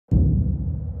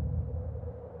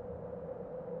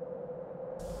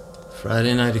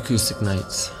Friday night acoustic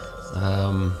nights.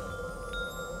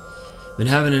 Been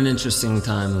having an interesting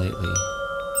time lately.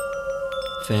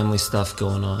 Family stuff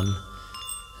going on.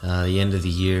 The end of the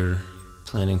year,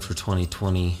 planning for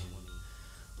 2020.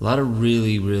 A lot of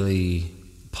really, really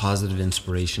positive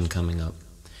inspiration coming up.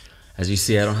 As you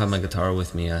see, I don't have my guitar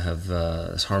with me. I have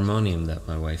this harmonium that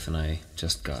my wife and I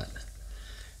just got.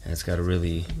 And it's got a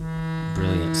really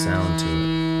brilliant sound to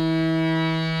it.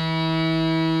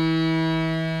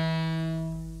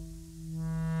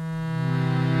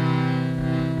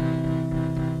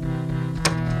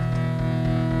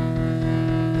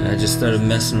 And I just started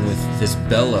messing with this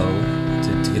bellow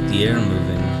to get the air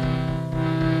moving.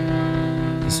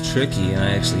 It's tricky, and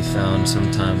I actually found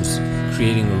sometimes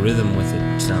creating a rhythm with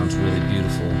it sounds really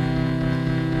beautiful.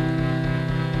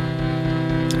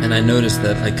 And I noticed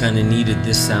that I kind of needed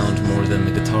this sound more than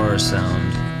the guitar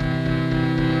sound.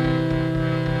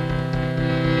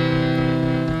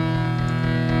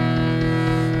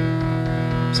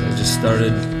 So I just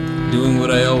started doing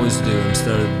what I always do and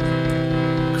started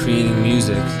creating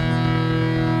music,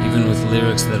 even with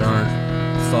lyrics that aren't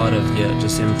thought of yet,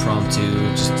 just impromptu,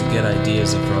 just to get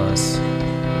ideas across.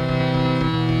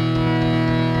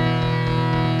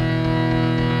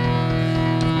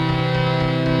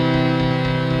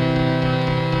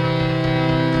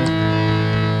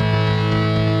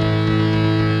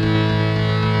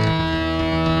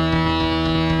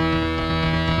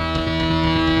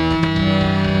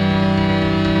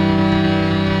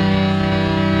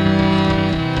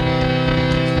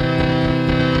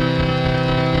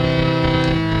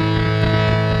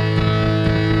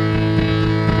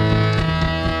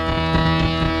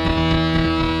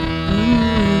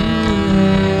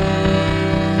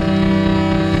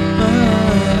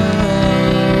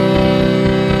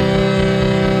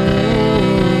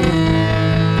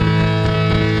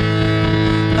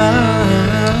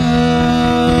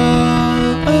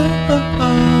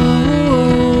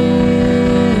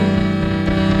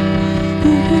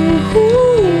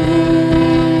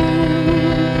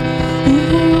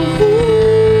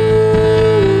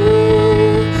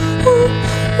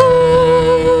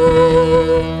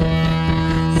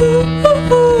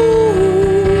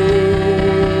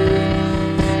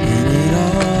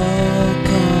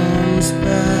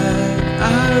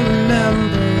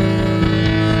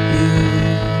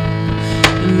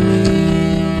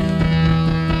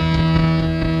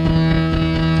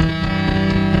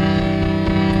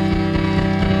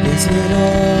 It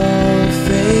all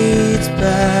fades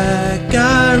back.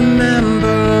 I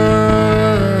remember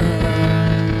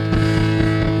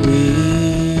we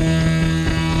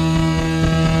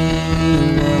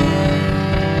were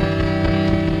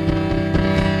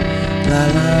la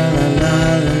la la la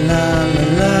la la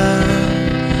la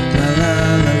la la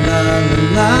la la la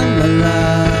la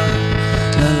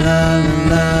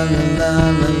la la la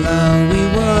la la. We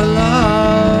were lost.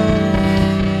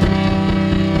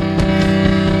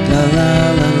 La la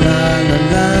la la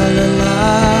la la la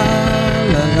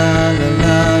la la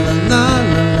la la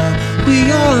la la. We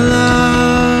all love,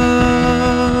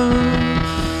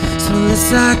 so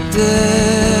let's act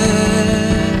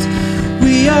it.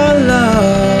 We all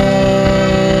love,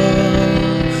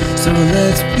 so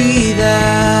let's be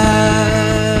that.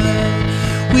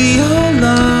 We all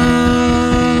love,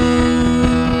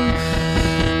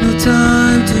 no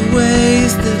time to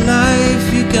waste. The life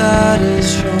you got is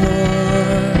short.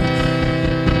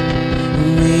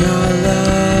 We are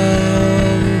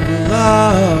love,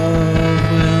 love,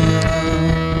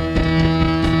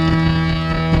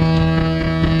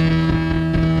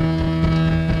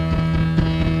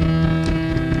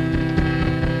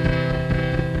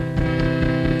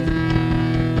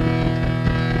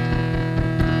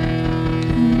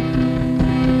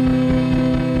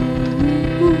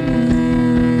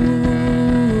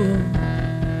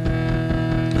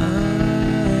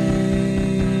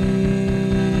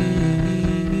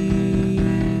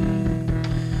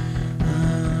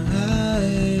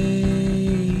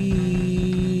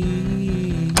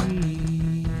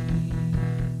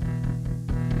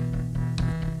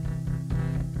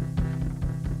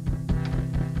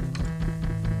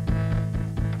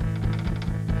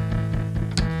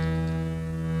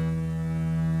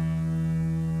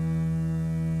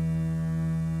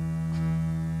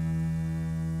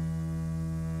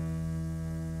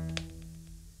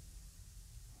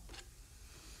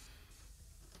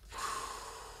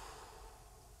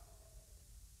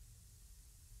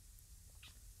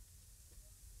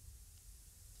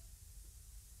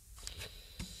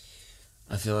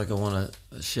 I feel like I want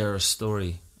to share a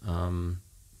story. My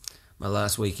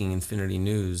last Waking Infinity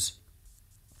News,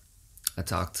 I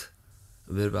talked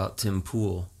a bit about Tim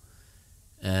Pool,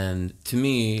 And to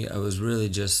me, I was really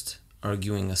just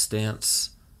arguing a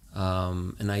stance,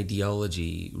 an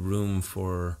ideology, room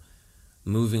for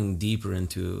moving deeper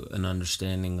into an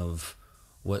understanding of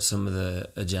what some of the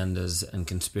agendas and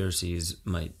conspiracies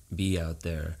might be out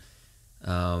there.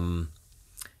 And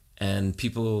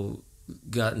people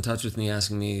got in touch with me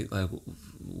asking me, like,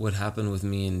 what happened with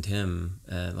me and Tim,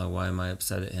 and like, why am I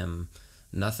upset at him?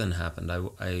 Nothing happened.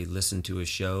 I listened to his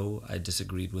show. I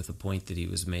disagreed with a point that he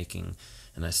was making,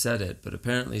 and I said it. But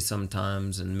apparently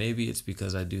sometimes, and maybe it's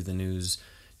because I do the news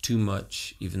too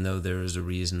much, even though there is a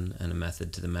reason and a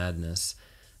method to the madness,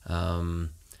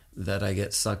 that I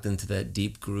get sucked into that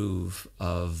deep groove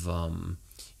of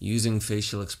using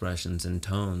facial expressions and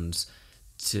tones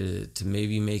to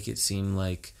maybe make it seem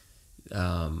like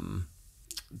that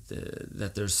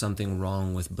there's something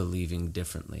wrong with believing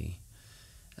differently.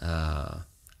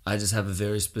 I just have a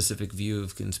very specific view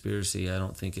of conspiracy. I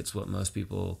don't think it's what most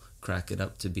people crack it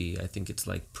up to be. I think it's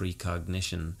like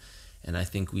precognition, and I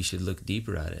think we should look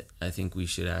deeper at it. I think we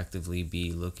should actively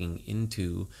be looking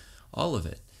into all of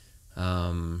it.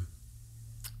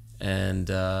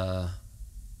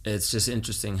 It's just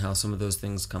interesting how some of those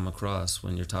things come across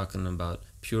when you're talking about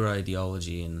pure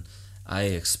ideology. And I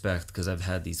expect, because I've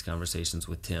had these conversations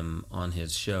with Tim on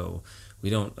his show, we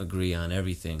don't agree on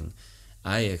everything.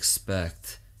 I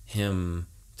expect him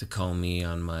to call me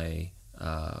on my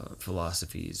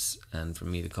philosophies, and for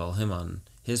me to call him on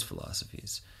his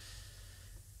philosophies.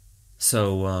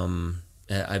 So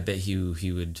I bet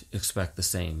he would expect the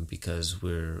same, because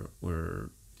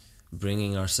we're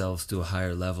bringing ourselves to a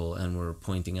higher level, and we're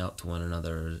pointing out to one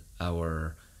another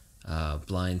our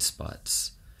blind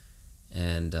spots.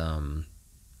 And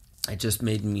it just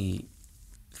made me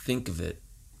think of it,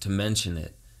 to mention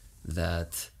it,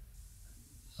 that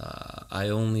I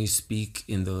only speak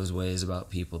in those ways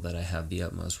about people that I have the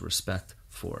utmost respect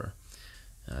for.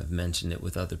 I've mentioned it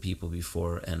with other people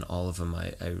before, and all of them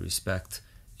I respect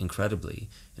incredibly.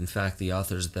 In fact, the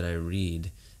authors that I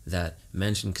read that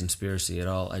mention conspiracy at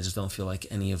all, I just don't feel like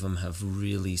any of them have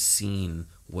really seen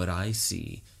what I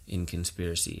see in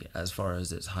conspiracy as far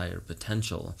as its higher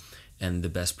potential and the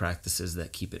best practices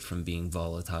that keep it from being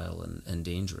volatile and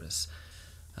dangerous.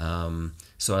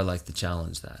 So I like to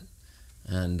challenge that.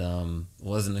 And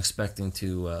wasn't expecting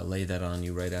to lay that on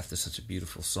you right after such a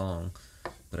beautiful song,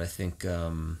 but I think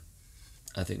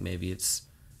maybe it's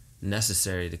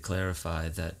necessary to clarify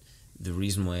that the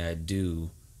reason why I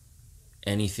do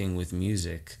anything with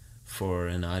music for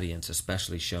an audience,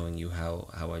 especially showing you how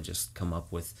I just come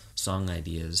up with song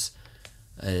ideas,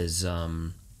 is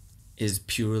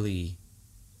purely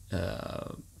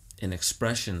an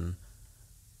expression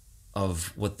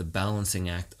of what the balancing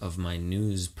act of my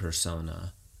news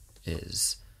persona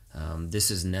is.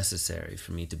 This is necessary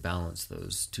for me to balance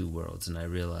those two worlds, and I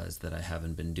realize that I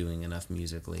haven't been doing enough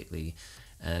music lately,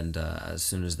 and as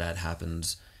soon as that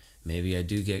happens, maybe I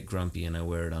do get grumpy and I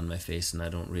wear it on my face and I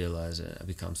don't realize it. I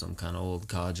become some kind of old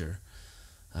codger.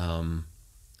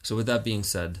 So with that being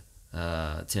said,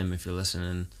 Tim, if you're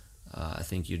listening, I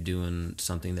think you're doing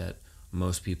something that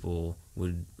most people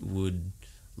would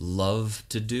love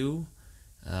to do,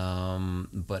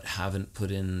 but haven't put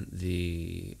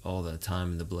in all the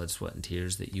time, the blood, sweat, and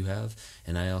tears that you have.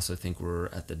 And I also think we're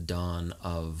at the dawn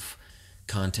of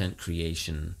content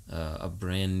creation, a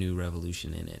brand new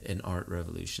revolution in it, an art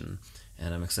revolution.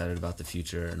 And I'm excited about the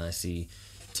future. And I see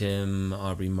Tim,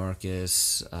 Aubrey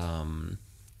Marcus,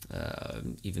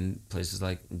 even places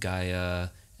like Gaia,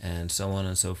 and so on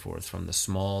and so forth, from the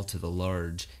small to the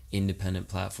large independent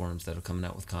platforms that are coming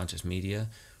out with conscious media.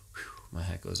 Whew, my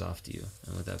hat goes off to you.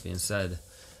 And with that being said,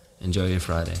 enjoy your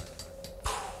Friday.